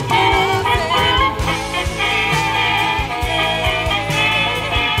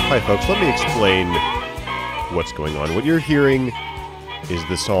Hi, folks. Let me explain what's going on. What you're hearing is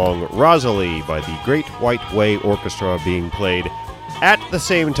the song Rosalie by the Great White Way Orchestra being played at the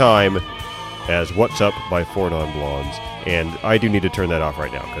same time as What's Up by Four Non Blondes. And I do need to turn that off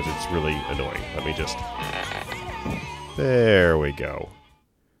right now because it's really annoying. Let me just... There we go.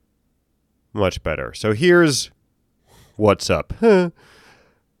 Much better. So here's What's Up.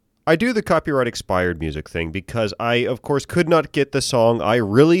 I do the copyright expired music thing because I, of course, could not get the song I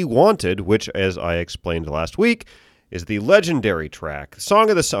really wanted, which, as I explained last week, is the legendary track,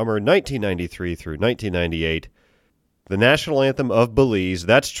 Song of the Summer, 1993 through 1998, the national anthem of Belize.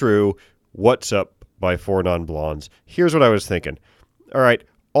 That's true. What's Up by Four Non Blondes. Here's what I was thinking. All right,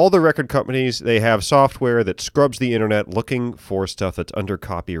 all the record companies, they have software that scrubs the internet looking for stuff that's under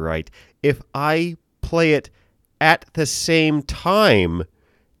copyright. If I play it at the same time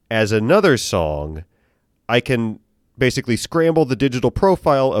as another song, I can basically scramble the digital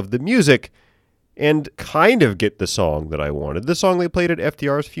profile of the music and kind of get the song that I wanted. The song they played at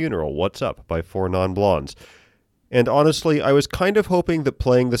FDR's funeral, What's Up by Four Non Blondes. And honestly, I was kind of hoping that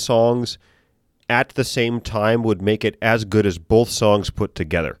playing the songs at the same time would make it as good as both songs put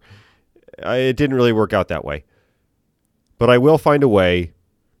together. It didn't really work out that way. But I will find a way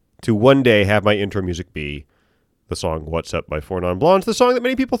to one day have my intro music be the song What's Up by Four Non Blondes, the song that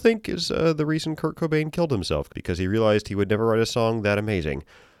many people think is the reason Kurt Cobain killed himself, because he realized he would never write a song that amazing.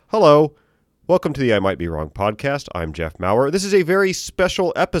 Hello, welcome to the I Might Be Wrong podcast. I'm Jeff Maurer. This is a very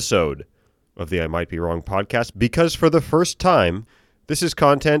special episode of the I Might Be Wrong podcast because for the first time, this is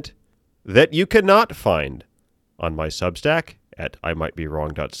content that you cannot find on my Substack at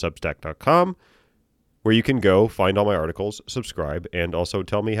imightbewrong.substack.com, where you can go find all my articles, subscribe, and also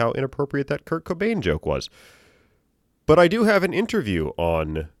tell me how inappropriate that Kurt Cobain joke was. But I do have an interview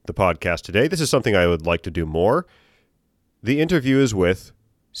on the podcast today. This is something I would like to do more. The interview is with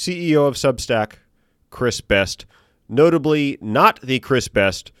CEO of Substack, Chris Best, notably not the Chris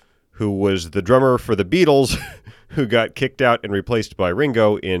Best who was the drummer for the Beatles, who got kicked out and replaced by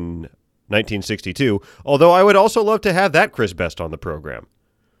Ringo in 1962, although I would also love to have that Chris Best on the program.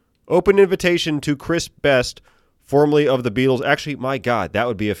 Open invitation to Chris Best, formerly of the Beatles. Actually, my God, that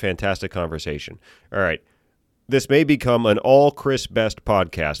would be a fantastic conversation. All right. This may become an all Chris Best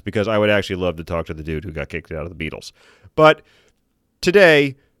podcast because I would actually love to talk to the dude who got kicked out of the Beatles. But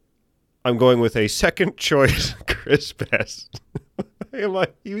today, I'm going with a second choice Chris Best.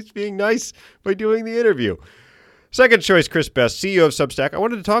 He was being nice by doing the interview. Second choice Chris Best, CEO of Substack. I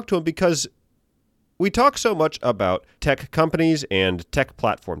wanted to talk to him because we talk so much about tech companies and tech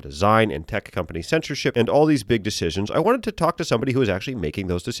platform design and tech company censorship and all these big decisions. I wanted to talk to somebody who is actually making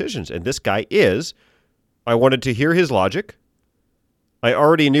those decisions. And this guy is... I wanted to hear his logic. I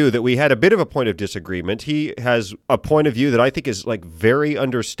already knew that we had a bit of a point of disagreement. He has a point of view that I think is like very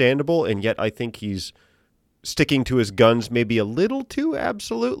understandable, and yet I think he's sticking to his guns maybe a little too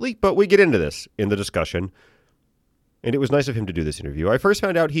absolutely. But we get into this in the discussion, and it was nice of him to do this interview. I first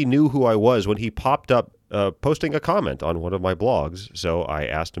found out he knew who I was when he popped up posting a comment on one of my blogs. So I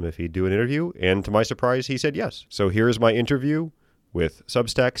asked him if he'd do an interview, and to my surprise, he said yes. So here's my interview with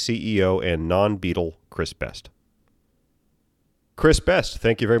Substack CEO and non-Beatle Chris Best. Chris Best,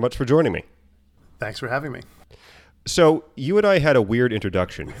 thank you very much for joining me. Thanks for having me. So you and I had a weird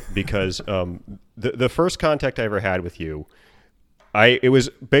introduction because the first contact I ever had with you, it was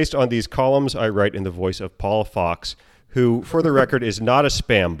based on these columns I write in the voice of Paul Fox, who, for the record, is not a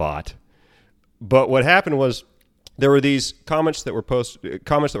spam bot. But what happened was there were these comments that were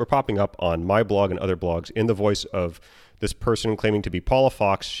popping up on my blog and other blogs in the voice of this person claiming to be Paula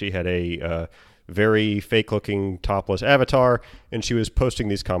Fox. She had a very fake-looking topless avatar, and she was posting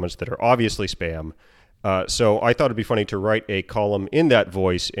these comments that are obviously spam. So I thought it'd be funny to write a column in that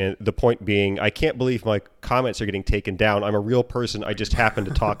voice, and the point being, I can't believe my comments are getting taken down. I'm a real person. I just happen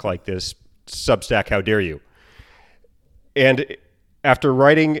to talk like this. Substack, how dare you? And after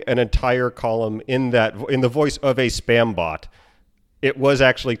writing an entire column in the voice of a spam bot, it was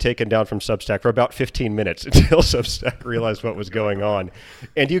actually taken down from Substack for about 15 minutes until Substack realized what was going on.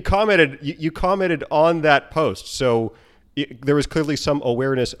 And you commented on that post, so there was clearly some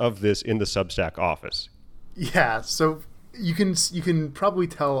awareness of this in the Substack office. Yeah, so you can probably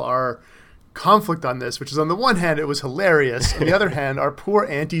tell our conflict on this, which is on the one hand, it was hilarious. On the other hand, our poor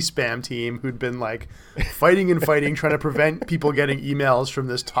anti-spam team who'd been like fighting, trying to prevent people getting emails from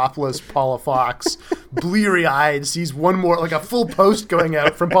this topless Paula Fox, bleary-eyed, sees one more, like a full post going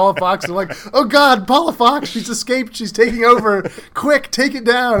out from Paula Fox, and like, oh God, Paula Fox, she's escaped, she's taking over, quick, take it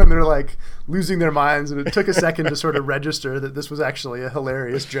down. And they're like losing their minds. And it took a second to sort of register that this was actually a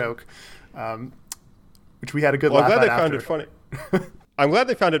hilarious joke, which we had a good laugh at after. I'm glad they found it funny. I'm glad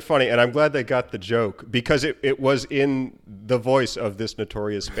they found it funny, and I'm glad they got the joke because it was in the voice of this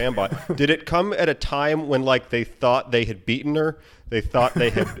notorious spam bot. Did it come at a time when like they thought they had beaten her? They thought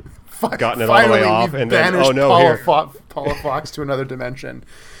they had gotten it all the way off, and then Paula Fox to another dimension.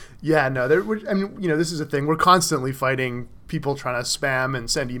 Yeah, no, this is a thing. We're constantly fighting people trying to spam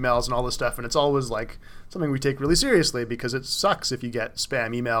and send emails and all this stuff, and it's always like something we take really seriously because it sucks if you get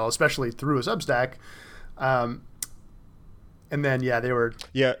spam email, especially through a Substack. And then they were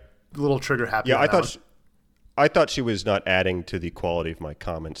a little trigger happy. Yeah, I thought she was not adding to the quality of my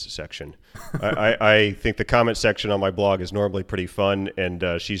comments section. I think the comment section on my blog is normally pretty fun, and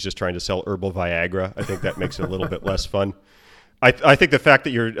she's just trying to sell herbal Viagra. I think that makes it a little bit less fun. I think the fact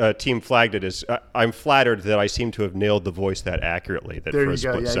that your team flagged it is, I'm flattered that I seem to have nailed the voice that accurately. That there for you a go.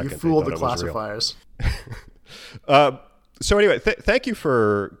 split Yeah, second you fooled the they thought it was real. classifiers. So anyway, thank you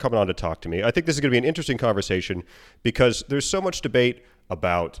for coming on to talk to me. I think this is going to be an interesting conversation because there's so much debate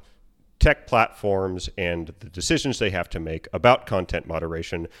about tech platforms and the decisions they have to make about content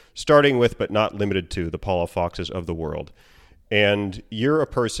moderation, starting with but not limited to the Paula Foxes of the world. And you're a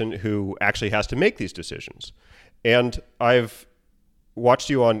person who actually has to make these decisions. And I've watched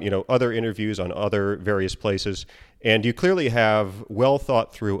you on other interviews on other various places, and you clearly have well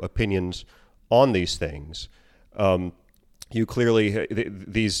thought through opinions on these things. You clearly,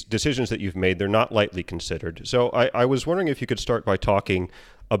 these decisions that you've made, they're not lightly considered. So I was wondering if you could start by talking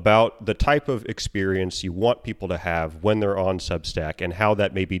about the type of experience you want people to have when they're on Substack and how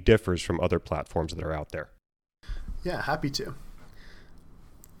that maybe differs from other platforms that are out there. Yeah, happy to.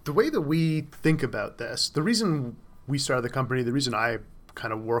 The way that we think about this, the reason we started the company, the reason I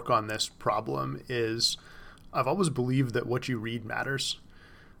kind of work on this problem is I've always believed that what you read matters.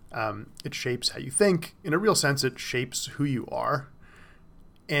 It shapes how you think. In a real sense, it shapes who you are.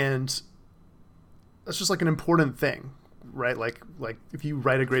 And that's just like an important thing, right? Like if you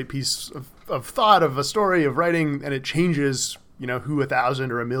write a great piece of thought, of a story, of writing, and it changes, who 1,000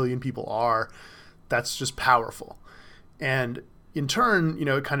 or 1,000,000 people are, that's just powerful. And in turn,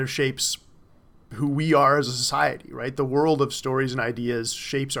 it kind of shapes who we are as a society, right? The world of stories and ideas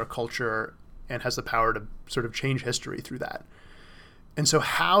shapes our culture and has the power to sort of change history through that. And so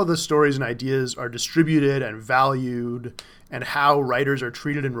how the stories and ideas are distributed and valued and how writers are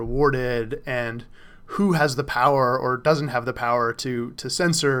treated and rewarded and who has the power or doesn't have the power to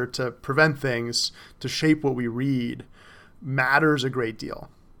censor, to prevent things, to shape what we read matters a great deal.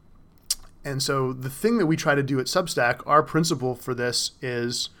 And so the thing that we try to do at Substack, our principle for this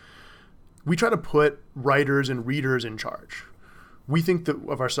is we try to put writers and readers in charge. We think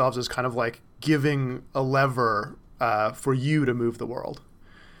of ourselves as kind of like giving a lever for you to move the world.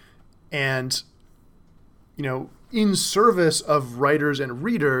 And, in service of writers and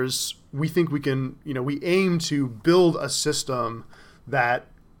readers, we think we can, we aim to build a system that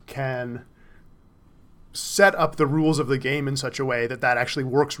can set up the rules of the game in such a way that actually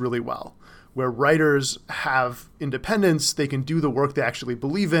works really well. Where writers have independence, they can do the work they actually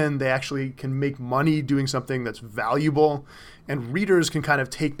believe in, they actually can make money doing something that's valuable, and readers can kind of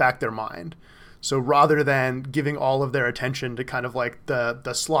take back their mind. So rather than giving all of their attention to kind of like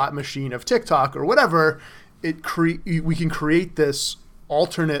the slot machine of TikTok or whatever, we can create this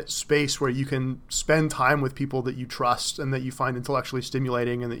alternate space where you can spend time with people that you trust and that you find intellectually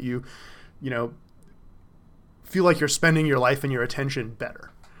stimulating and that you feel like you're spending your life and your attention better.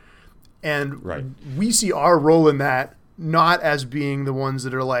 And right. We see our role in that not as being the ones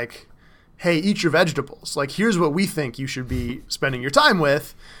that are like, hey, eat your vegetables. Like, here's what we think you should be spending your time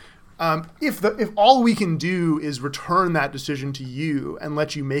with. If all we can do is return that decision to you and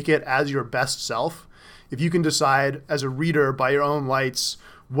let you make it as your best self, if you can decide as a reader by your own lights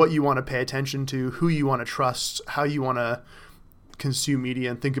what you want to pay attention to, who you want to trust, how you want to consume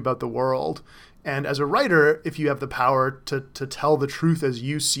media and think about the world. And as a writer, if you have the power to tell the truth as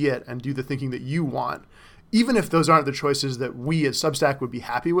you see it and do the thinking that you want, even if those aren't the choices that we at Substack would be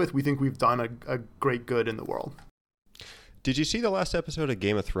happy with, we think we've done a great good in the world. Did you see the last episode of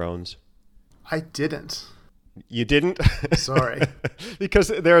Game of Thrones? I didn't. You didn't? Sorry. Because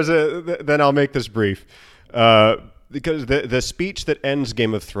then I'll make this brief. Because the speech that ends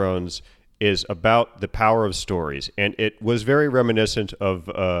Game of Thrones is about the power of stories. And it was very reminiscent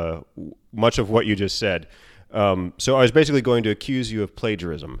of much of what you just said. So I was basically going to accuse you of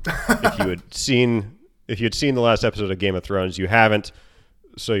plagiarism. If you had seen the last episode of Game of Thrones, you haven't.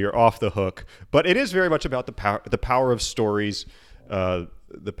 So you're off the hook. But it is very much about the power of stories,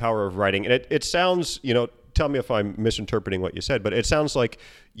 the power of writing. And it sounds, tell me if I'm misinterpreting what you said, but it sounds like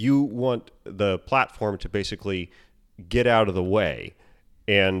you want the platform to basically get out of the way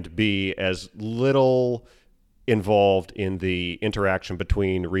and be as little involved in the interaction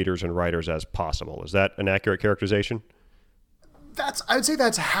between readers and writers as possible. Is that an accurate characterization? I would say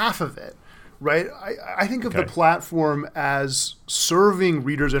that's half of it, right? I think of the platform as serving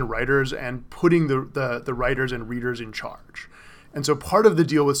readers and writers and putting the writers and readers in charge. And so part of the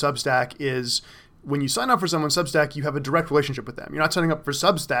deal with Substack is when you sign up for someone's Substack, you have a direct relationship with them. You're not signing up for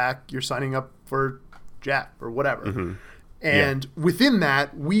Substack, you're signing up for Jeff or whatever. Mm-hmm. And within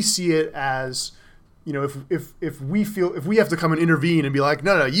that, we see it as, you know, if we have to come and intervene and be like,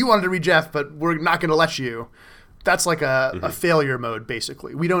 no, you wanted to read Jeff, but we're not going to let you. That's like a failure mode,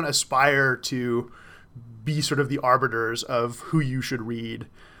 basically. We don't aspire to be sort of the arbiters of who you should read.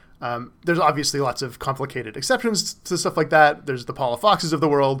 There's obviously lots of complicated exceptions to stuff like that. There's the Paula Foxes of the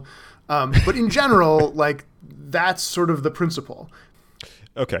world. But in general, like, that's sort of the principle.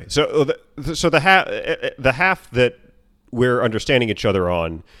 Okay. So the half that we're understanding each other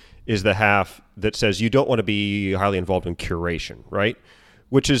on is the half that says you don't want to be highly involved in curation, right?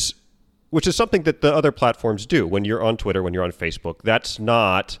 Which is something that the other platforms do. When you're on Twitter, when you're on Facebook, that's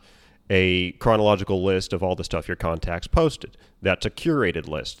not a chronological list of all the stuff your contacts posted. That's a curated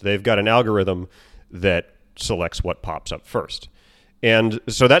list. They've got an algorithm that selects what pops up first. And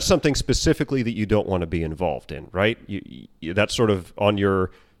so that's something specifically that you don't want to be involved in, right? That's sort of on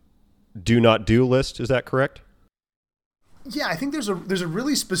your do not do list. Is that correct? Yeah, I think there's a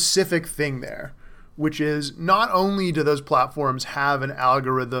really specific thing there, which is not only do those platforms have an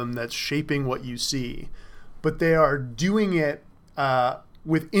algorithm that's shaping what you see, but they are doing it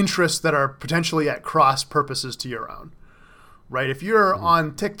with interests that are potentially at cross purposes to your own, right? If you're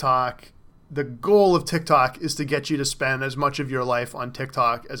on TikTok, the goal of TikTok is to get you to spend as much of your life on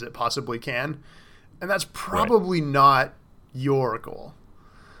TikTok as it possibly can. And that's probably not your goal.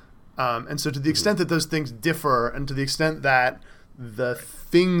 And so to the extent that those things differ, and to the extent that the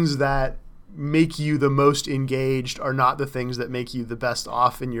things that make you the most engaged are not the things that make you the best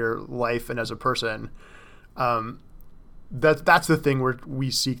off in your life and as a person, that's the thing where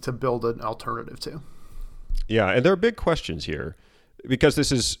we seek to build an alternative to. Yeah, and there are big questions here because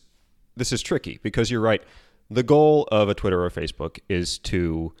this is tricky, because you're right. The goal of a Twitter or Facebook is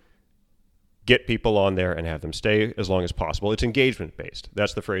to get people on there and have them stay as long as possible. It's engagement-based.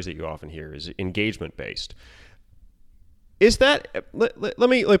 That's the phrase that you often hear, is engagement-based. Is that, let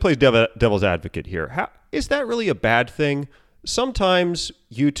me play devil's advocate here. Is that really a bad thing? Sometimes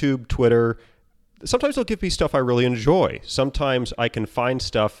YouTube, Twitter, sometimes they'll give me stuff I really enjoy. Sometimes I can find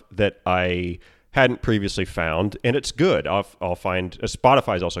stuff that I hadn't previously found, and it's good. I'll find,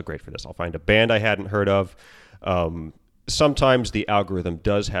 Spotify is also great for this. I'll find a band I hadn't heard of. Sometimes the algorithm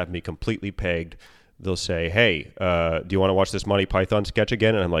does have me completely pegged. They'll say, hey, do you want to watch this Monty Python sketch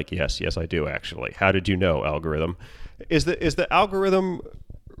again? And I'm like, yes, I do, actually. How did you know, algorithm? Is the algorithm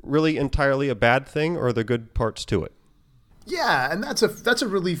really entirely a bad thing, or are there good parts to it? Yeah, and that's a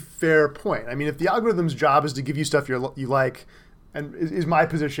really fair point. I mean, if the algorithm's job is to give you stuff you like, and is my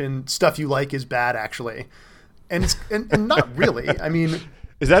position, stuff you like is bad, actually. And not really. I mean...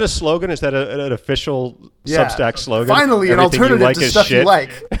 Is that a slogan? Is that an official Substack slogan? Finally, everything an alternative to stuff you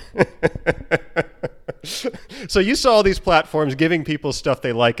like. So you saw all these platforms giving people stuff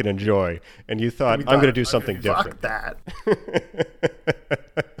they like and enjoy, and you thought, I'm going to do something different. Fuck that.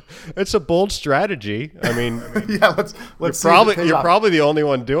 It's a bold strategy. I mean, yeah, let's you're probably the only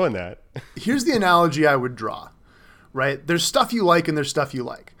one doing that. Here's the analogy I would draw, right? There's stuff you like and there's stuff you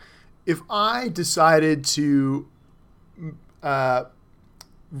like. If I decided to...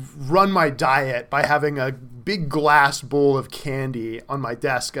 run my diet by having a big glass bowl of candy on my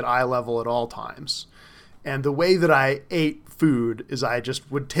desk at eye level at all times. And the way that I ate food is I just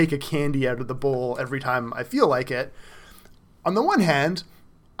would take a candy out of the bowl every time I feel like it. On the one hand,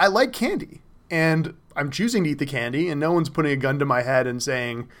 I like candy and I'm choosing to eat the candy, and no one's putting a gun to my head and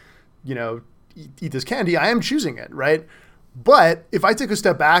saying, you know, eat this candy. I am choosing it, right? But if I took a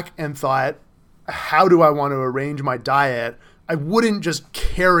step back and thought, how do I want to arrange my diet? I wouldn't just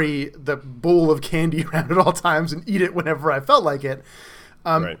carry the bowl of candy around at all times and eat it whenever I felt like it.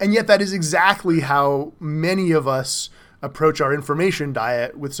 Right. And yet that is exactly how many of us approach our information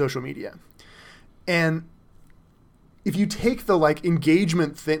diet with social media. And if you take the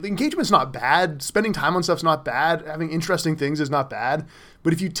engagement thing, engagement's not bad. Spending time on stuff's not bad. Having interesting things is not bad.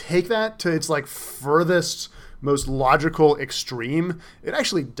 But if you take that to its furthest, most logical extreme, it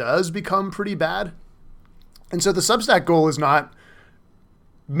actually does become pretty bad. And so the Substack goal is not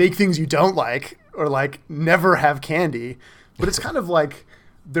make things you don't like or never have candy, but it's kind of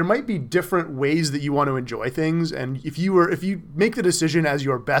there might be different ways that you want to enjoy things. And if you make the decision as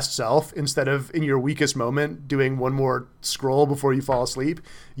your best self, instead of in your weakest moment doing one more scroll before you fall asleep,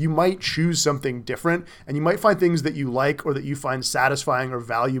 you might choose something different, and you might find things that you like or that you find satisfying or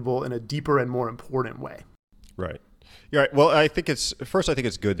valuable in a deeper and more important way. Right. Yeah. Well, I think it's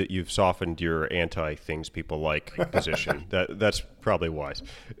good that you've softened your anti-things people like position. That's probably wise.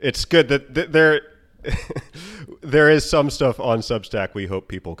 It's good that there is some stuff on Substack we hope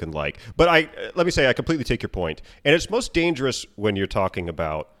people can like. But let me say, I completely take your point. And it's most dangerous when you're talking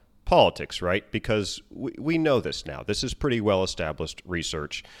about politics, right? Because we know this now. This is pretty well-established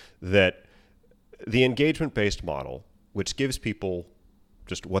research that the engagement-based model, which gives people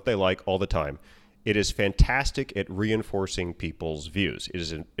just what they like all the time, it is fantastic at reinforcing people's views. It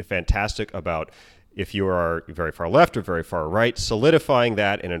is fantastic about, if you are very far left or very far right, solidifying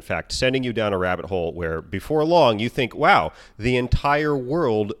that and, in fact, sending you down a rabbit hole where before long you think, wow, the entire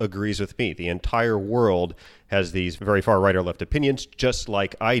world agrees with me. The entire world has these very far right or left opinions just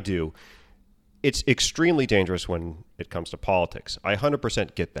like I do. It's extremely dangerous when it comes to politics. I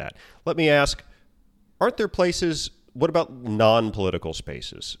 100% get that. Let me ask, aren't there places... What about non-political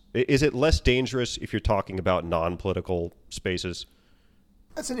spaces? Is it less dangerous if you're talking about non-political spaces?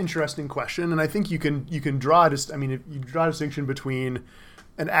 That's an interesting question, and I think you can draw if you draw a distinction between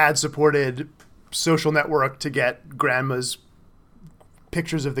an ad-supported social network to get grandma's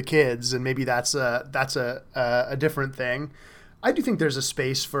pictures of the kids, and maybe that's a different thing. I do think there's a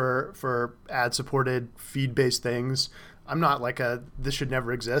space for ad-supported feed-based things. I'm not like this should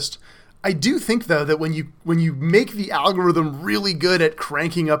never exist. I do think, though, that when you make the algorithm really good at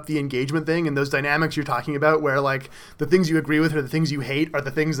cranking up the engagement thing and those dynamics you're talking about, where like the things you agree with or the things you hate are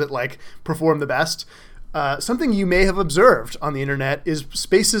the things that like perform the best, something you may have observed on the internet is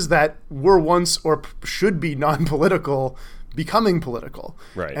spaces that were once or should be non-political becoming political.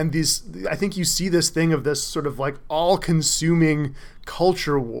 Right. And I think you see this thing of this sort of like all-consuming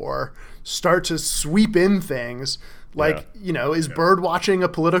culture war start to sweep in things. Like, is bird watching a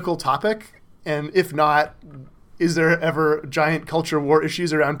political topic? And if not, is there ever giant culture war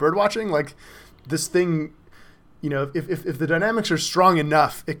issues around bird watching? Like this thing, if the dynamics are strong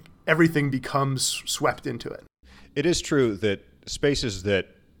enough, everything becomes swept into it. It is true that spaces that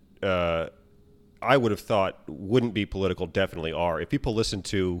I would have thought wouldn't be political definitely are. If people listen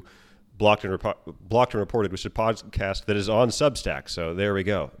to Blocked and Reported, which is a podcast that is on Substack, so there we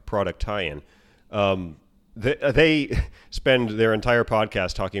go, product tie-in. They spend their entire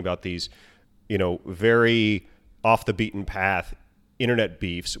podcast talking about these, very off the beaten path internet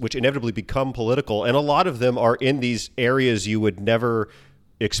beefs, which inevitably become political. And a lot of them are in these areas you would never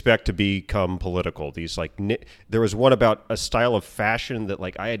expect to become political. These there was one about a style of fashion that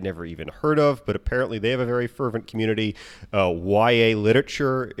I had never even heard of, but apparently they have a very fervent community. YA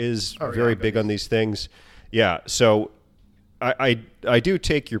literature is very big on these things. Yeah. So I do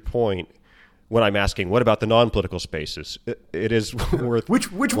take your point. When I'm asking, what about the non-political spaces? It is worth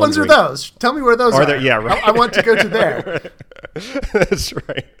Which ones are those? Tell me where those are. Yeah, right. I want to go to there. That's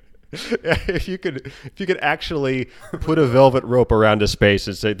right. If you could actually put a velvet rope around a space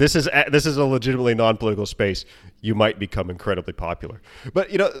and say this is a legitimately non-political space, you might become incredibly popular. But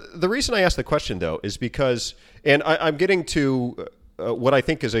the reason I ask the question though is because, and I'm getting to what I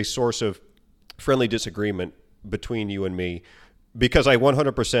think is a source of friendly disagreement between you and me, because I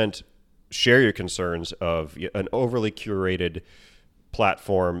 100% share your concerns of an overly curated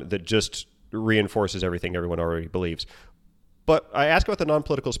platform that just reinforces everything everyone already believes. But I ask about the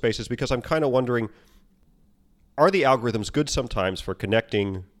non-political spaces because I'm kind of wondering, are the algorithms good sometimes for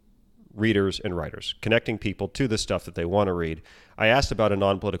connecting readers and writers, connecting people to the stuff that they want to read? I asked about a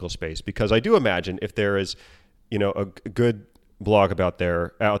non-political space because I do imagine if there is, a good blog out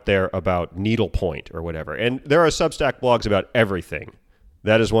there about needlepoint or whatever, and there are Substack blogs about everything.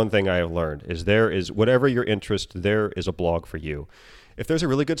 That is one thing I have learned, is there is, whatever your interest, there is a blog for you. If there's a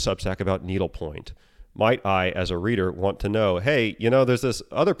really good Substack about needlepoint, might I, as a reader, want to know, hey, there's this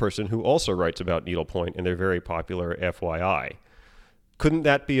other person who also writes about needlepoint and they're very popular, FYI. Couldn't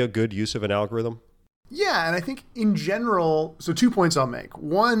that be a good use of an algorithm? Yeah, and I think in general, so 2 points I'll make.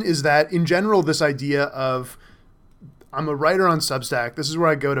 One is that in general, this idea of I'm a writer on Substack. This is where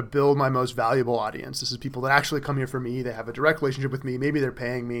I go to build my most valuable audience. This is people that actually come here for me. They have a direct relationship with me. Maybe they're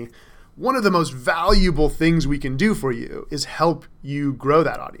paying me. One of the most valuable things we can do for you is help you grow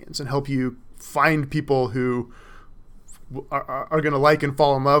that audience and help you find people who are going to like and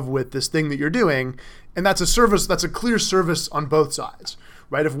fall in love with this thing that you're doing. And that's a service, that's a clear service on both sides,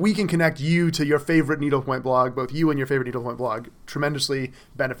 right? If we can connect you to your favorite needlepoint blog, both you and your favorite needlepoint blog tremendously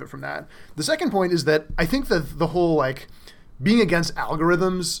benefit from that. The second point is that I think that the whole being against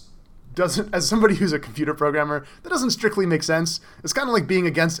algorithms doesn't, as somebody who's a computer programmer, that doesn't strictly make sense. It's kind of like being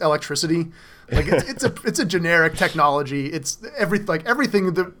against electricity. Like it's a generic technology. It's everything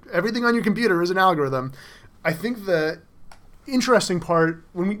on your computer is an algorithm. I think the interesting part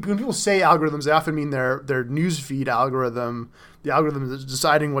when people say algorithms, they often mean their newsfeed algorithm, the algorithm that's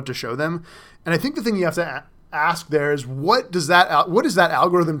deciding what to show them. And I think the thing you have to ask there is what is that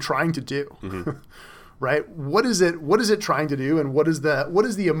algorithm trying to do? Mm-hmm. Right? What is it trying to do, and what is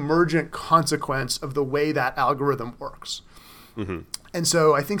the emergent consequence of the way that algorithm works? Mm-hmm. And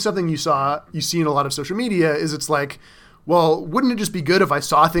so I think something you see in a lot of social media is it's like, well, wouldn't it just be good if I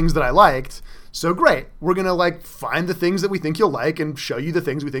saw things that I liked? So great, we're gonna like find the things that we think you'll like and show you the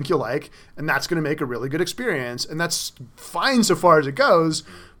things we think you'll like, and that's gonna make a really good experience. And that's fine so far as it goes.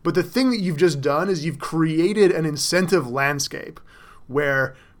 But the thing that you've just done is you've created an incentive landscape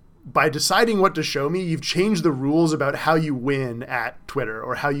where, by deciding what to show me, you've changed the rules about how you win at Twitter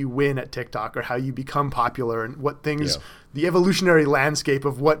or how you win at TikTok or how you become popular and what things, the evolutionary landscape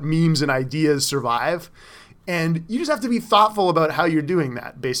of what memes and ideas survive. And you just have to be thoughtful about how you're doing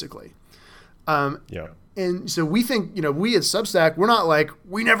that, basically. And so we think, we at Substack, we're not like,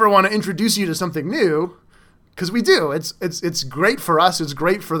 we never want to introduce you to something new, because we do. It's great for us. It's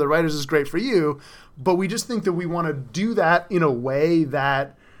great for the writers. It's great for you. But we just think that we want to do that in a way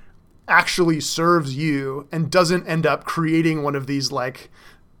that actually serves you and doesn't end up creating one of these like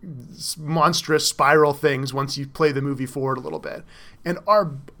monstrous spiral things once you play the movie forward a little bit. And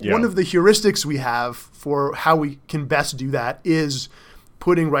one of the heuristics we have for how we can best do that is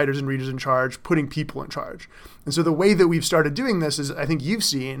putting writers and readers in charge, putting people in charge. And so the way that we've started doing this is, I think you've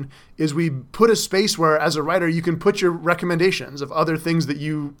seen, is we put a space where as a writer you can put your recommendations of other things that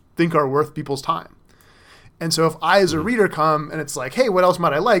you think are worth people's time. And so if I, as a reader, come and it's like, hey, what else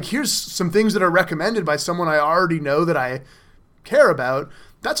might I like? Here's some things that are recommended by someone I already know that I care about.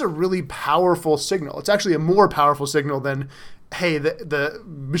 That's a really powerful signal. It's actually a more powerful signal than, hey, the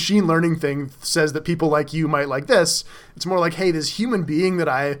machine learning thing says that people like you might like this. It's more like, hey, this human being that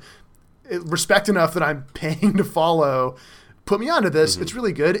I respect enough that I'm paying to follow put me onto this. Mm-hmm. It's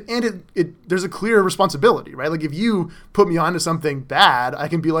really good. And there's a clear responsibility, right? Like if you put me onto something bad, I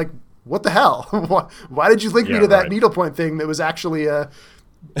can be like, what the hell? Why did you link me to that needlepoint thing that was actually a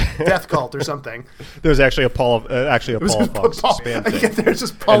death cult or something? There was actually a Paul Fox spam thing. There's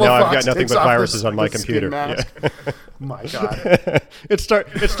just Paul and now Fox I've got nothing but viruses on my computer. Yeah. My God. It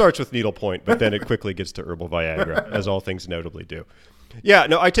starts with needlepoint, but then it quickly gets to herbal Viagra, as all things notably do. Yeah,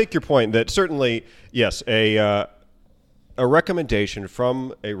 no, I take your point that certainly, yes, a recommendation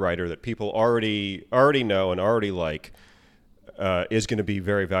from a writer that people already know and already like is going to be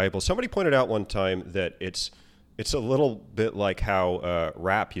very valuable. Somebody pointed out one time that it's a little bit like how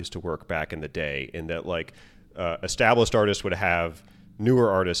rap used to work back in the day, in that like established artists would have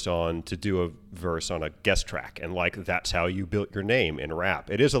newer artists on to do a verse on a guest track, and like that's how you built your name in rap.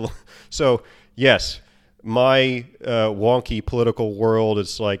 It is so yes, my wonky political world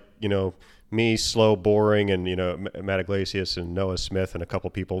is like, me, slow, boring, and Matt Iglesias and Noah Smith and a couple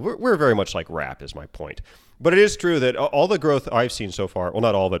people. We're very much like rap, is my point. But it is true that all the growth I've seen so far, well,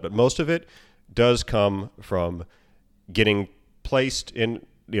 not all of it, but most of it does come from getting placed in,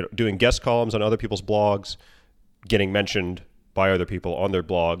 doing guest columns on other people's blogs, getting mentioned by other people on their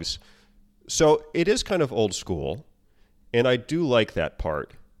blogs. So it is kind of old school, and I do like that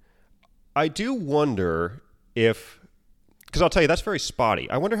part. I do wonder because I'll tell you, that's very spotty.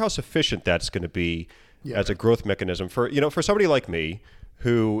 I wonder how sufficient that's going to be as a growth mechanism for somebody like me,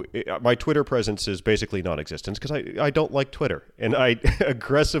 who my Twitter presence is basically non-existent because I don't like Twitter, and I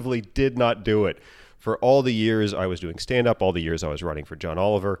aggressively did not do it for all the years I was doing stand-up, all the years I was writing for John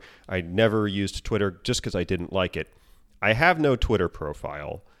Oliver. I never used Twitter just because I didn't like it. I have no Twitter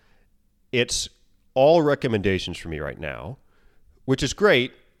profile. It's all recommendations for me right now, which is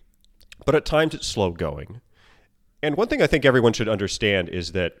great, but at times it's slow going. And one thing I think everyone should understand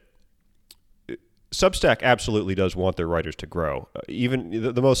is that Substack absolutely does want their writers to grow.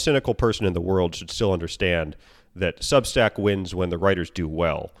 Even the most cynical person in the world should still understand that Substack wins when the writers do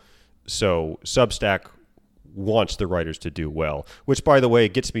well. So Substack wants the writers to do well, which, by the way,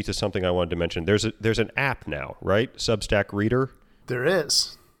 gets me to something I wanted to mention. There's an app now, right? Substack Reader? There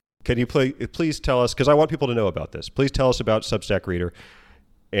is. Can you please tell us, because I want people to know about this, please tell us about Substack Reader,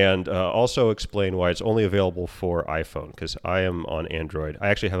 and also explain why it's only available for iPhone, because I am on Android. I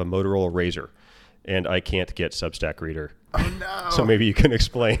actually have a Motorola Razr, and I can't get Substack Reader. Oh, no. So maybe you can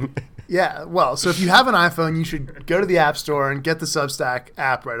explain. Yeah, well, so if you have an iPhone, you should go to the App Store and get the Substack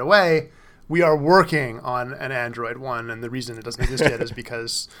app right away. We are working on an Android one, and the reason it doesn't exist yet is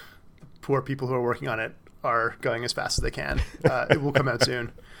because poor people who are working on it are going as fast as they can. It will come out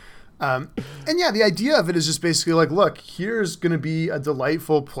soon. And yeah, the idea of it is just basically like, look, here's going to be a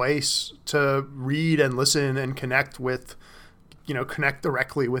delightful place to read and listen and connect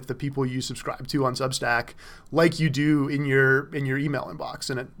directly with the people you subscribe to on Substack, like you do in your email inbox.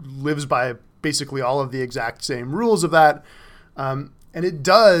 And it lives by basically all of the exact same rules of that. And it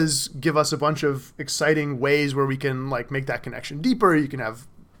does give us a bunch of exciting ways where we can like make that connection deeper. You can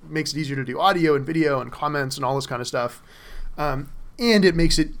makes it easier to do audio and video and comments and all this kind of stuff. And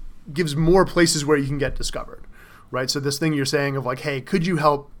it gives more places where you can get discovered, right? So this thing you're saying of like, hey, could you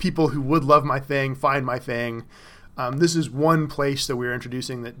help people who would love my thing find my thing? This is one place that we're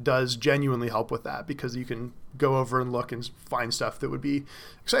introducing that does genuinely help with that, because you can go over and look and find stuff that would be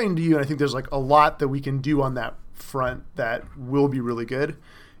exciting to you. And I think there's like a lot that we can do on that front that will be really good.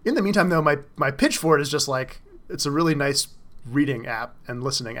 In the meantime, though, my pitch for it is just like, it's a really nice reading app and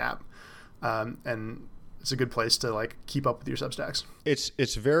listening app. And it's a good place to like keep up with your Substacks.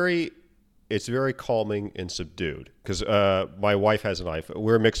 It's very calming and subdued, because my wife has an iPhone.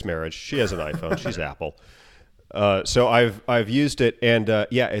 We're a mixed marriage. She has an iPhone. She's Apple. So I've used it, and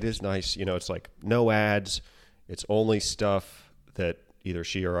yeah, it is nice. You know, it's like no ads. It's only stuff that either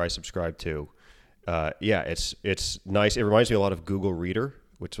she or I subscribe to. Yeah, it's nice. It reminds me a lot of Google Reader,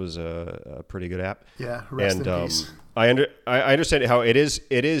 which was a pretty good app. Yeah, rest in peace. I understand how it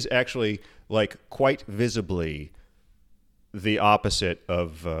is actually like quite visibly the opposite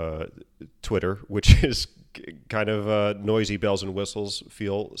of Twitter, which is kind of noisy bells and whistles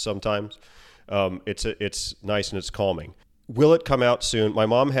feel sometimes. It's nice and it's calming. Will it come out soon? My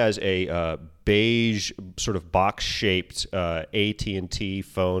mom has a beige sort of box-shaped AT&T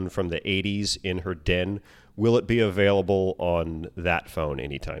phone from the 80s in her den. Will it be available on that phone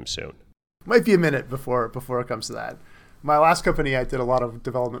anytime soon? Might be a minute before it comes to that. My last company, I did a lot of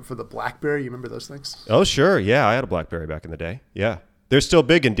development for the BlackBerry. You remember those things? Oh, sure. Yeah, I had a BlackBerry back in the day. Yeah. They're still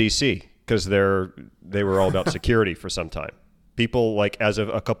big in D.C. because they were all about security for some time. People, like, as of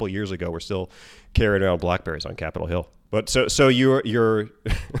a couple of years ago, were still carrying around BlackBerries on Capitol Hill. But so you're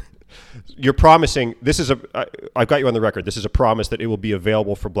you're promising, I've got you on the record, this is a promise that it will be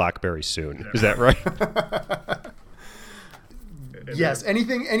available for BlackBerry soon. Yeah. Is that right? Yes.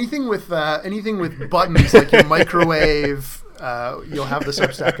 Anything with buttons like your microwave, you'll have the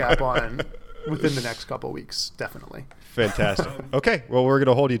Substack app on within the next couple of weeks, definitely. Fantastic. Okay, well, we're going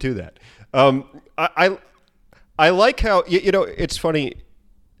to hold you to that. I like how it's funny.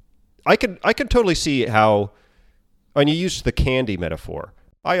 I can totally see how, and you used the candy metaphor.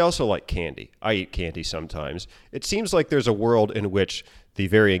 I also like candy. I eat candy sometimes. It seems like there's a world in which the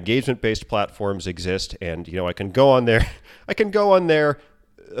very engagement-based platforms exist, and I can go on there. I can go on there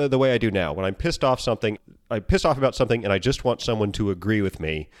the way I do now. When I'm pissed off about something, and I just want someone to agree with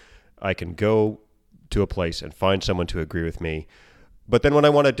me, I can go to a place and find someone to agree with me. But then when I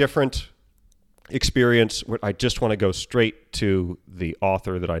want a different experience, where I just want to go straight to the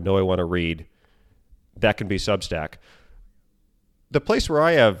author that I know I want to read, that can be Substack. The place where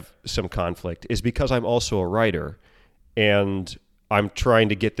I have some conflict is because I'm also a writer, and I'm trying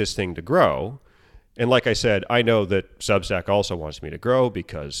to get this thing to grow. And like I said, I know that Substack also wants me to grow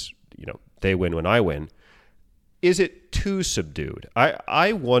because, they win when I win. Is it too subdued?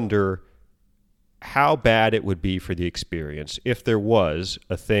 I wonder how bad it would be for the experience if there was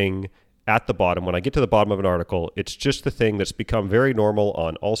a thing at the bottom. When I get to the bottom of an article, it's just the thing that's become very normal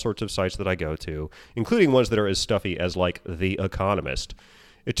on all sorts of sites that I go to, including ones that are as stuffy as like The Economist.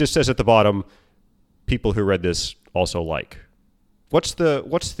 It just says at the bottom, people who read this also like. What's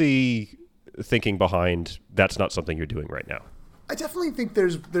the thinking behind that's not something you're doing right now? I definitely think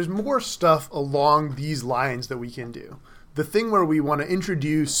there's more stuff along these lines that we can do. The thing where we want to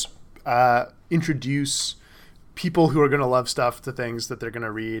introduce people who are going to love stuff to things that they're going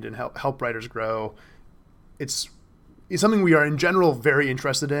to read and help writers grow. It's something we are in general very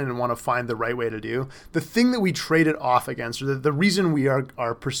interested in and want to find the right way to do. The thing that we trade it off against, or the reason we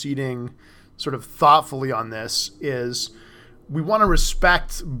are proceeding sort of thoughtfully on this, is we want to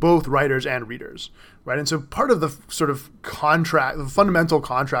respect both writers and readers, right? And so part of the sort of contract, the fundamental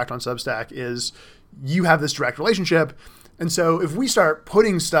contract on Substack is you have this direct relationship. And so if we start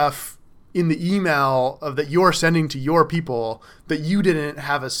putting stuff in the email that you're sending to your people that you didn't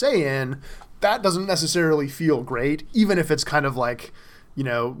have a say in, that doesn't necessarily feel great, even if it's kind of like,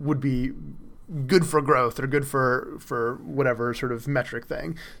 would be good for growth or good for whatever sort of metric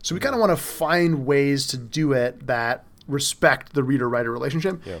thing. So we kind of want to find ways to do it that respect the reader-writer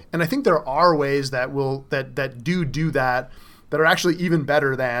relationship. Yeah. And I think there are ways that do that are actually even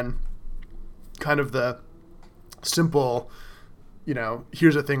better than kind of the simple,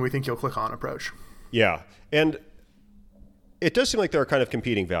 here's a thing we think you'll click on approach. Yeah. And it does seem like there are kind of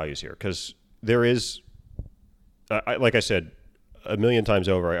competing values here, because there is, like I said a million times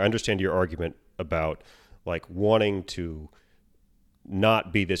over, I understand your argument about like wanting to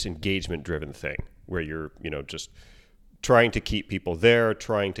not be this engagement driven thing where you're, just trying to keep people there,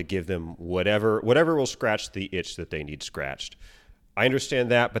 trying to give them whatever will scratch the itch that they need scratched. I understand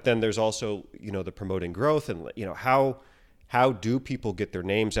that, but then there's also, the promoting growth and, how do people get their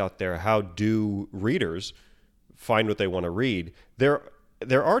names out there? How do readers find what they want to read? There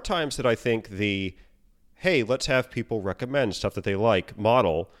are times that I think hey, let's have people recommend stuff that they like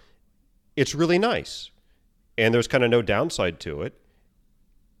model. It's really nice. And there's kind of no downside to it,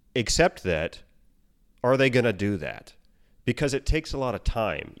 except that, are they going to do that? Because it takes a lot of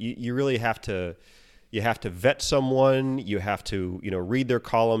time. You really have to vet someone. You have to, read their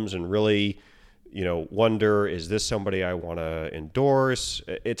columns and really, wonder, is this somebody I want to endorse?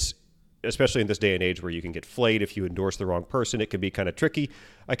 It's, especially in this day and age where you can get flayed if you endorse the wrong person, it can be kind of tricky.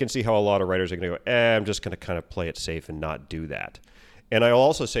 I can see how a lot of writers are going to go, I'm just going to kind of play it safe and not do that. And I'll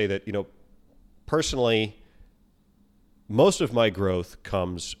also say that, personally, most of my growth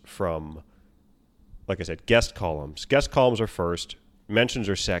comes from, like I said, guest columns. Guest columns are first, mentions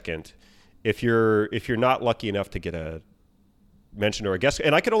are second. If you're not lucky enough to get a mention or a guest,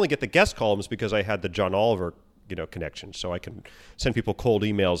 and I could only get the guest columns because I had the John Oliver connection, so I can send people cold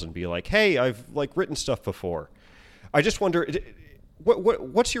emails and be like, hey, I've written stuff before. I just wonder,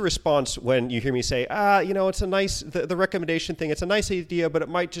 what's your response when you hear me say, it's a nice, the recommendation thing, it's a nice idea, but it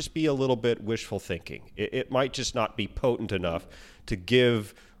might just be a little bit wishful thinking. It might just not be potent enough to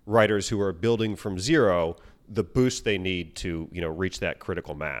give writers who are building from zero the boost they need to, reach that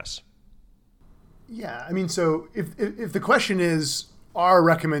critical mass. Yeah, I mean, so if the question is, are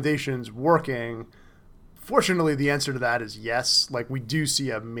recommendations working? Fortunately, the answer to that is yes. We do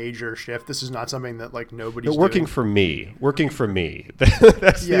see a major shift. This is not something that nobody's working doing. For me.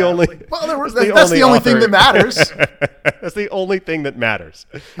 That's the only. Well, that's the only thing that matters. That's the only thing that matters.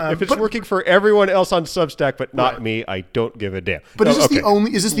 If it's working for everyone else on Substack but not me, I don't give a damn. But is this the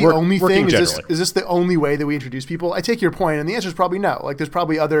only? Is this the only thing? Is this the only way that we introduce people? I take your point, and the answer is probably no. There's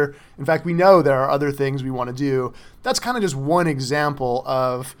probably other. In fact, we know there are other things we want to do. That's kind of just one example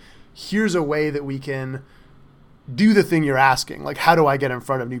of. Here's a way that we can do the thing you're asking. How do I get in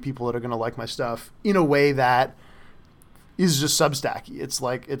front of new people that are going to like my stuff in a way that is just Substacky?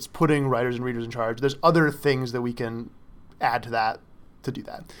 It's putting writers and readers in charge. There's other things that we can add to that to do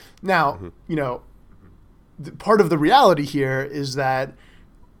that. Now, part of the reality here is that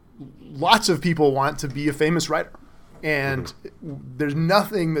lots of people want to be a famous writer. And there's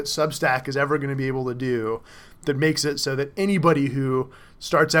nothing that Substack is ever going to be able to do that makes it so that anybody who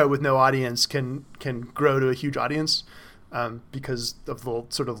starts out with no audience can grow to a huge audience because of the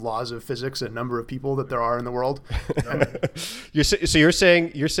sort of laws of physics and number of people that there are in the world. So you're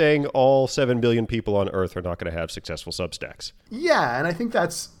saying all 7 billion people on Earth are not going to have successful Substacks? Yeah, and I think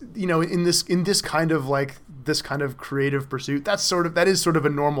that's in this kind of creative pursuit, that is sort of a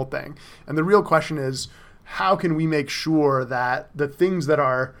normal thing. And the real question is, how can we make sure that the things that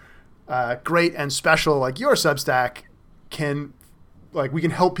are great and special, like your Substack, we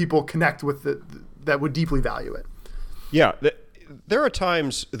can help people connect with that would deeply value it? Yeah, there are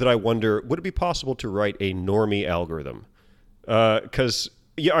times that I wonder, would it be possible to write a normie algorithm? Because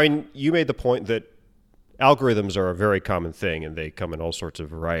you made the point that algorithms are a very common thing, and they come in all sorts of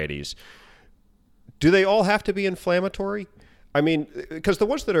varieties. Do they all have to be inflammatory? I mean, because the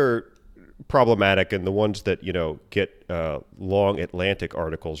ones that are problematic and the ones that get long Atlantic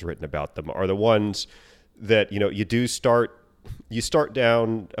articles written about them are the ones that you start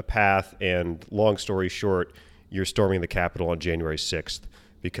down a path, and long story short, you're storming the Capitol on January 6th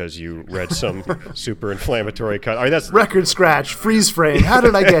because you read some super inflammatory cut. I mean, that's record scratch, freeze frame. How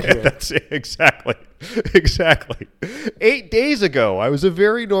did I get here? That's exactly. 8 days ago, I was a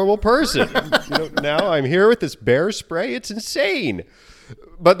very normal person. Now I'm here with this bear spray. It's insane.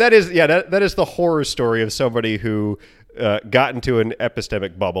 But that is the horror story of somebody who got into an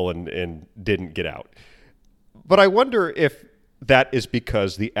epistemic bubble and didn't get out. But I wonder if that is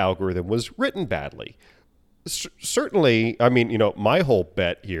because the algorithm was written badly. Certainly, I mean, my whole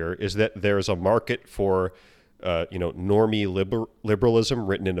bet here is that there's a market for, normie liberalism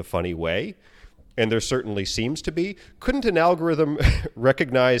written in a funny way. And there certainly seems to be. Couldn't an algorithm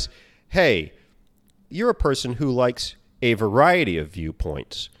recognize, hey, you're a person who likes a variety of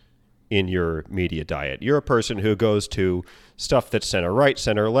viewpoints. in your media diet. You're a person who goes to stuff that's center right,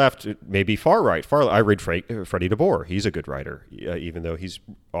 center left, maybe far right. I read Freddie DeBoer. He's a good writer, even though he's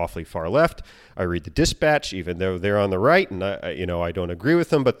awfully far left. I read the Dispatch, even though they're on the right, and I don't agree with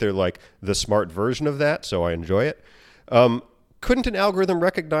them, but they're like the smart version of that, so I enjoy it. Couldn't an algorithm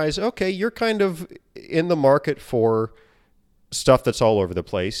recognize, okay, you're kind of in the market for stuff that's all over the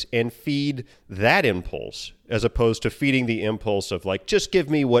place, and feed that impulse as opposed to feeding the impulse of like, just give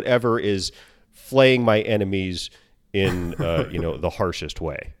me whatever is flaying my enemies in the harshest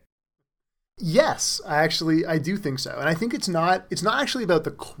way? Yes, I do think so. And I think it's not actually about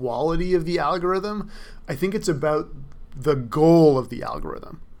the quality of the algorithm. I think it's about the goal of the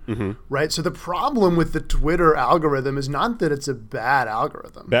algorithm. Mm-hmm. Right? So the problem with the Twitter algorithm is not that it's a bad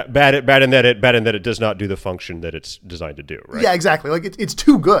algorithm. Bad in that it does not do the function that it's designed to do, right? Yeah, exactly. Like it's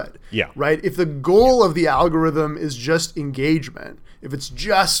too good. Yeah. Right? If the goal of the algorithm is just engagement, if it's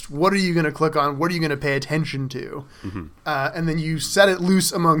just what are you going to click on, what are you going to pay attention to, mm-hmm. And then you set it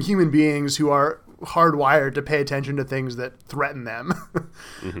loose among human beings who are hardwired to pay attention to things that threaten them,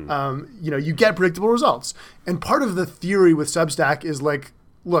 mm-hmm. You get predictable results. And part of the theory with Substack is like,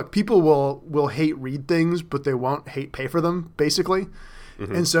 look, people will hate read things, but they won't hate pay for them, basically.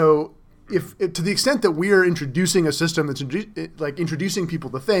 Mm-hmm. And so if to the extent that we are introducing a system that's like introducing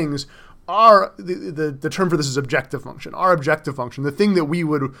people to things, the term for this is objective function. Our objective function, the thing that we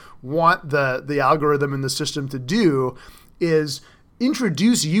would want the algorithm and the system to do is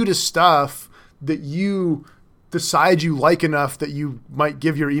introduce you to stuff that you decide you like enough that you might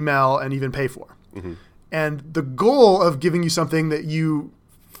give your email and even pay for. Mm-hmm. And the goal of giving you something that you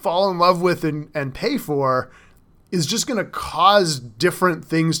fall in love with and pay for is just going to cause different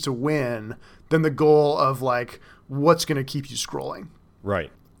things to win than the goal of like what's going to keep you scrolling. Right.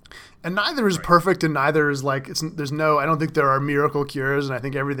 And neither is perfect, and neither is like I don't think there are miracle cures, and I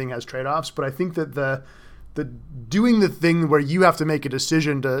think everything has trade-offs, but I think that the doing the thing where you have to make a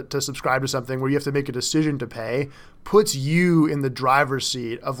decision to subscribe to something, where you have to make a decision to pay, puts you in the driver's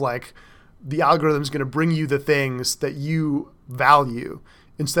seat of like the algorithm is going to bring you the things that you value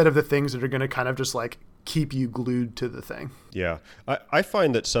instead of the things that are going to kind of just like keep you glued to the thing. Yeah. I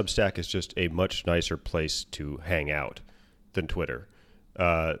find that Substack is just a much nicer place to hang out than Twitter.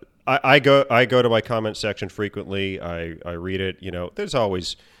 I go to my comment section frequently. I read it. There's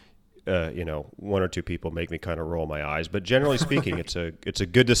always, one or two people make me kind of roll my eyes, but generally speaking, it's a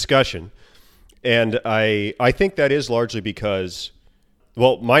good discussion. And I think that is largely because,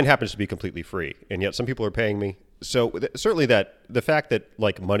 well, mine happens to be completely free, and yet some people are paying me. So certainly that the fact that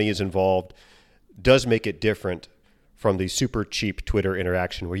like money is involved does make it different from the super cheap Twitter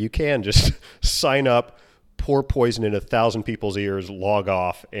interaction where you can just sign up, pour poison in 1,000 people's ears, log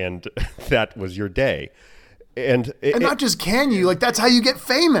off, and that was your day. And not just can you, like that's how you get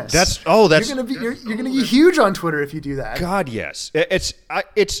famous. You're gonna be huge on Twitter if you do that. God, yes.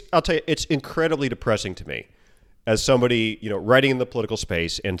 I'll tell you, it's incredibly depressing to me as somebody, writing in the political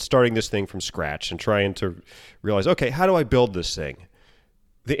space and starting this thing from scratch and trying to realize, okay, how do I build this thing?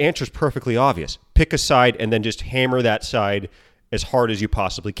 The answer is perfectly obvious. Pick a side and then just hammer that side as hard as you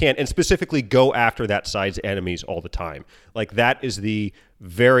possibly can, and specifically go after that side's enemies all the time. Like that is the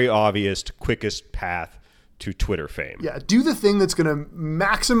very obvious, quickest path to Twitter fame. Yeah, do the thing that's going to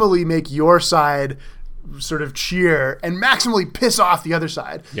maximally make your side sort of cheer and maximally piss off the other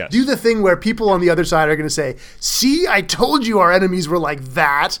side. Yes. Do the thing where people on the other side are going to say, see, I told you our enemies were like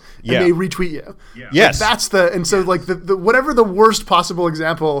that, and they retweet you. Yeah. Yes. Like like the whatever the worst possible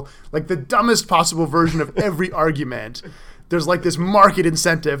example, like the dumbest possible version of every argument, there's like this market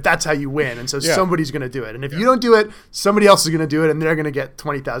incentive. That's how you win. And so somebody's going to do it. And if you don't do it, somebody else is going to do it, and they're going to get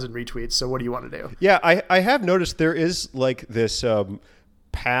 20,000 retweets. So what do you want to do? Yeah, I have noticed there is like this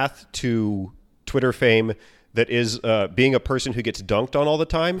path to Twitter fame that is being a person who gets dunked on all the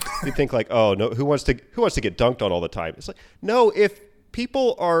time. You think like, oh no, who wants to get dunked on all the time? It's like, no, if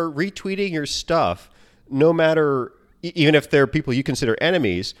people are retweeting your stuff, no matter, even if they're people you consider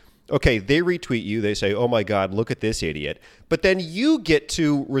enemies, okay, they retweet you, they say, oh my God, look at this idiot. But then you get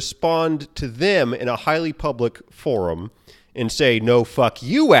to respond to them in a highly public forum and say, no, fuck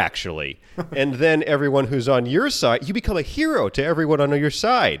you, actually. And then everyone who's on your side, you become a hero to everyone on your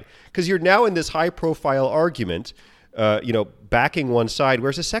side because you're now in this high-profile argument, backing one side,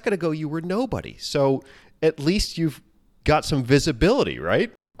 whereas a second ago you were nobody. So at least you've got some visibility,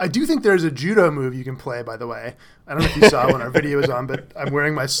 right? I do think there's a judo move you can play, by the way. I don't know if you saw when our video was on, but I'm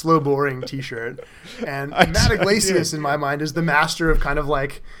wearing my Slow Boring t-shirt. And Matt Iglesias, in my mind, is the master of kind of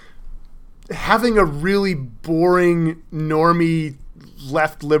like having a really boring, normie,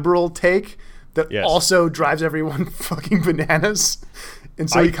 left liberal take that also drives everyone fucking bananas And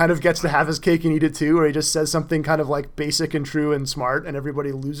so he kind of gets to have his cake and eat it too, or he just says something kind of like basic and true and smart, and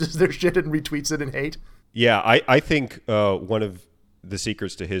everybody loses their shit and retweets it in hate. Yeah, I think one of the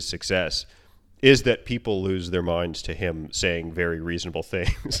secrets to his success is that people lose their minds to him saying very reasonable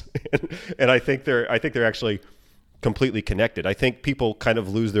things. And I think they're actually completely connected. I think people kind of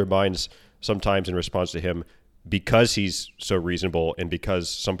lose their minds sometimes in response to him because he's so reasonable and because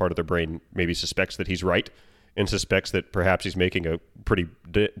some part of their brain maybe suspects that he's right and suspects that perhaps he's making a pretty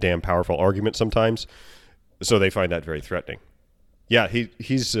damn powerful argument sometimes. So they find that very threatening. Yeah,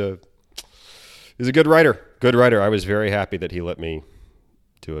 he's a good writer. Good writer. I was very happy that he let me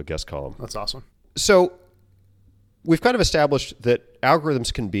do a guest column. That's awesome. So we've kind of established that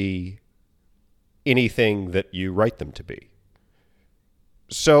algorithms can be anything that you write them to be.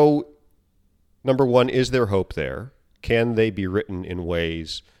 So, number one, is there hope there? Can they be written in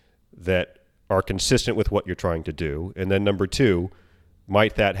ways that are consistent with what you're trying to do? And then number two,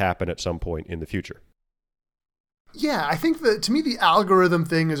 might that happen at some point in the future? Yeah, I think that to me the algorithm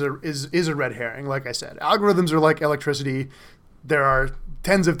thing is a red herring. Like I said, algorithms are like electricity. There are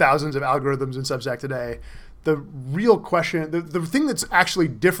tens of thousands of algorithms in Substack today. The real question, the thing that's actually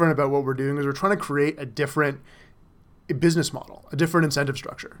different about what we're doing is we're trying to create a different business model, a different incentive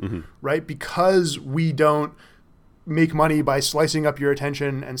structure, right? Because we don't make money by slicing up your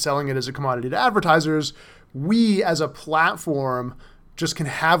attention and selling it as a commodity to advertisers, we as a platform just can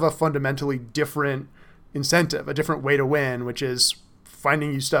have a fundamentally different incentive, a different way to win, which is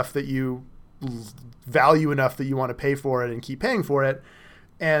finding you stuff that you value enough that you want to pay for it and keep paying for it.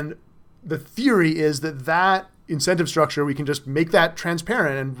 And the theory is that incentive structure, we can just make that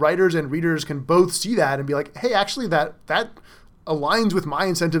transparent, and writers and readers can both see that and be like, hey, actually that aligns with my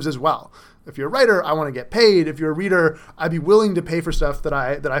incentives as well. If you're a writer, I want to get paid. If you're a reader, I'd be willing to pay for stuff that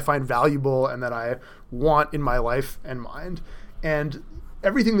I find valuable and that I want in my life and mind. And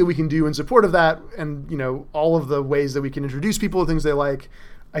everything that we can do in support of that, and all of the ways that we can introduce people to things they like,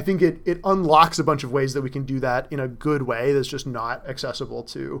 I think it unlocks a bunch of ways that we can do that in a good way that's just not accessible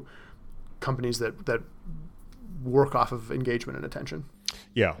to companies that work off of engagement and attention.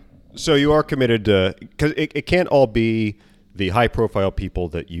 Yeah. So you are committed to, because it can't all be the high-profile people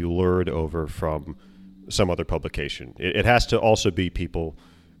that you lured over from some other publication. It has to also be people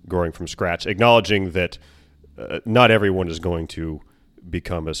growing from scratch, acknowledging that not everyone is going to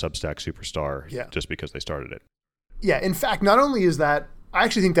become a Substack superstar just because they started it. Yeah. In fact, not only is that, I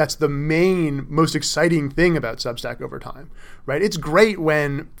actually think that's the most exciting thing about Substack over time, right? It's great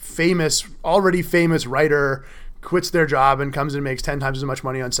when already famous writer quits their job and comes and makes 10 times as much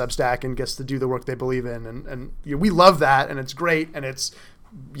money on Substack and gets to do the work they believe in. And we love that, and it's great, and it's,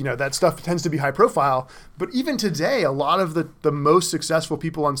 that stuff tends to be high profile. But even today, a lot of the most successful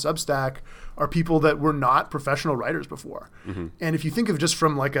people on Substack are people that were not professional writers before. Mm-hmm. And if you think of just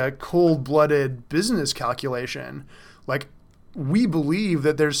from like a cold-blooded business calculation, like, we believe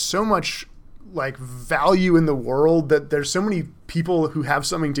that there's so much like value in the world, that there's so many people who have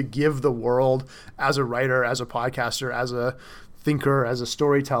something to give the world as a writer, as a podcaster, as a thinker, as a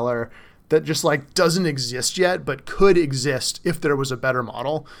storyteller, that just like doesn't exist yet, but could exist if there was a better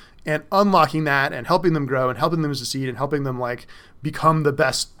model. And unlocking that and helping them grow and helping them succeed and helping them like become the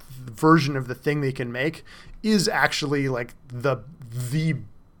best version of the thing they can make is actually like the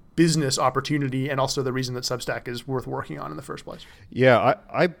business opportunity, and also the reason that Substack is worth working on in the first place. Yeah,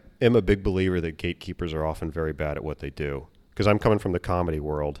 I am a big believer that gatekeepers are often very bad at what they do, because I'm coming from the comedy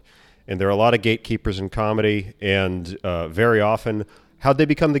world, and there are a lot of gatekeepers in comedy, and very often, how'd they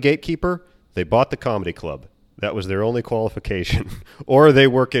become the gatekeeper? They bought the comedy club. That was their only qualification. Or they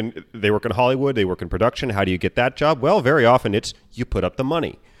work in Hollywood, they work in production. How do you get that job? Well, very often it's you put up the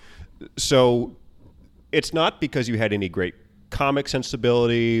money. So it's not because you had any great comic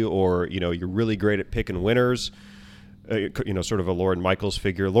sensibility, or you're really great at picking winners, sort of a Lorne Michaels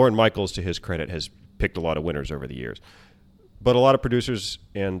figure. Lorne Michaels, to his credit, has picked a lot of winners over the years, but a lot of producers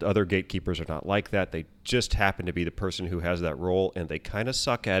and other gatekeepers are not like that. They just happen to be the person who has that role, and they kind of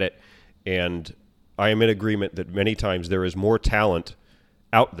suck at it. And I am in agreement that many times there is more talent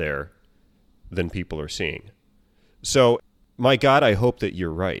out there than people are seeing. So my God, I hope that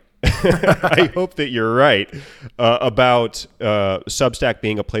you're right. I hope that you're right about Substack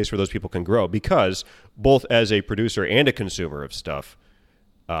being a place where those people can grow, because both as a producer and a consumer of stuff,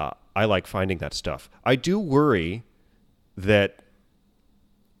 I like finding that stuff. I do worry that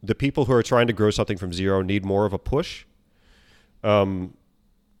the people who are trying to grow something from zero need more of a push.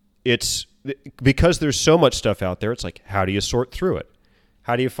 It's because there's so much stuff out there. It's like, how do you sort through it?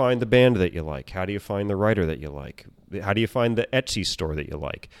 How do you find the band that you like? How do you find the writer that you like? How do you find the Etsy store that you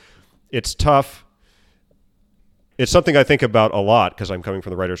like? It's tough. It's something I think about a lot because I'm coming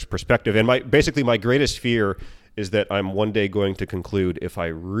from the writer's perspective. And basically my greatest fear is that I'm one day going to conclude, if I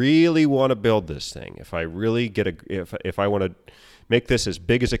really want to build this thing, if I really if I want to make this as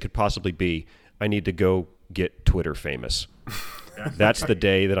big as it could possibly be, I need to go get Twitter famous. That's the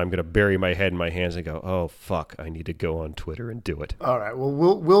day that I'm going to bury my head in my hands and go, oh, fuck, I need to go on Twitter and do it. All right. Well,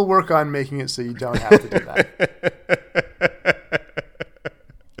 we'll work on making it so you don't have to do that.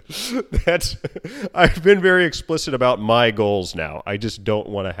 I've been very explicit about my goals now. I just don't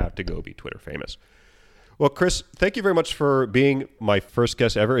want to have to go be Twitter famous. Well, Chris, thank you very much for being my first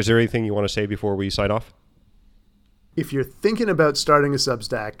guest ever. Is there anything you want to say before we sign off? If you're thinking about starting a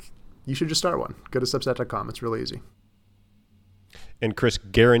Substack, you should just start one. Go to Substack.com. It's really easy. And Chris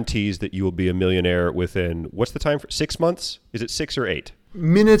guarantees that you will be a millionaire within, what's the time for 6 months? Is it 6 or 8?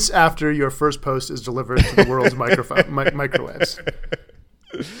 Minutes after your first post is delivered to the world's microwaves.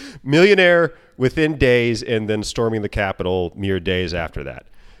 Millionaire within days, and then storming the Capitol mere days after that.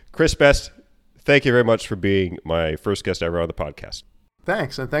 Chris Best, thank you very much for being my first guest ever on the podcast.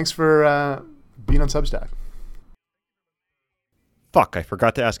 Thanks, and thanks for being on Substack. Fuck, I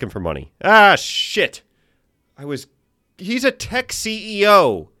forgot to ask him for money. Ah, shit. He's a tech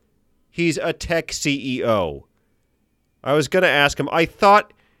CEO. He's a tech CEO. I was going to ask him. I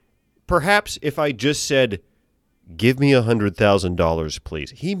thought perhaps if I just said, give me $100,000,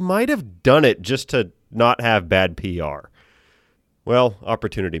 please, he might have done it just to not have bad PR. Well,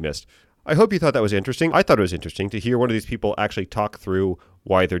 opportunity missed. I hope you thought that was interesting. I thought it was interesting to hear one of these people actually talk through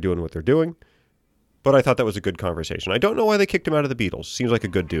why they're doing what they're doing. But I thought that was a good conversation. I don't know why they kicked him out of the Beatles. Seems like a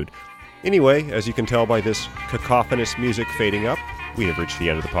good dude. Anyway, as you can tell by this cacophonous music fading up, we have reached the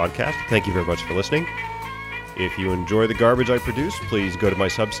end of the podcast. Thank you very much for listening. If you enjoy the garbage I produce, please go to my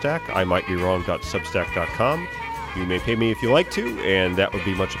Substack, imightbewrong.substack.com. You may pay me if you like to, and that would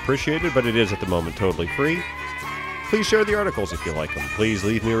be much appreciated, but it is at the moment totally free. Please share the articles if you like them. Please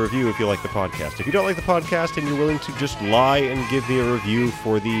leave me a review if you like the podcast. If you don't like the podcast and you're willing to just lie and give me a review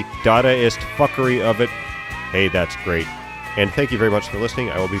for the Dadaist fuckery of it, hey, that's great. And thank you very much for listening.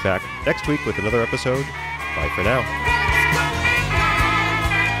 I will be back next week with another episode. Bye for now.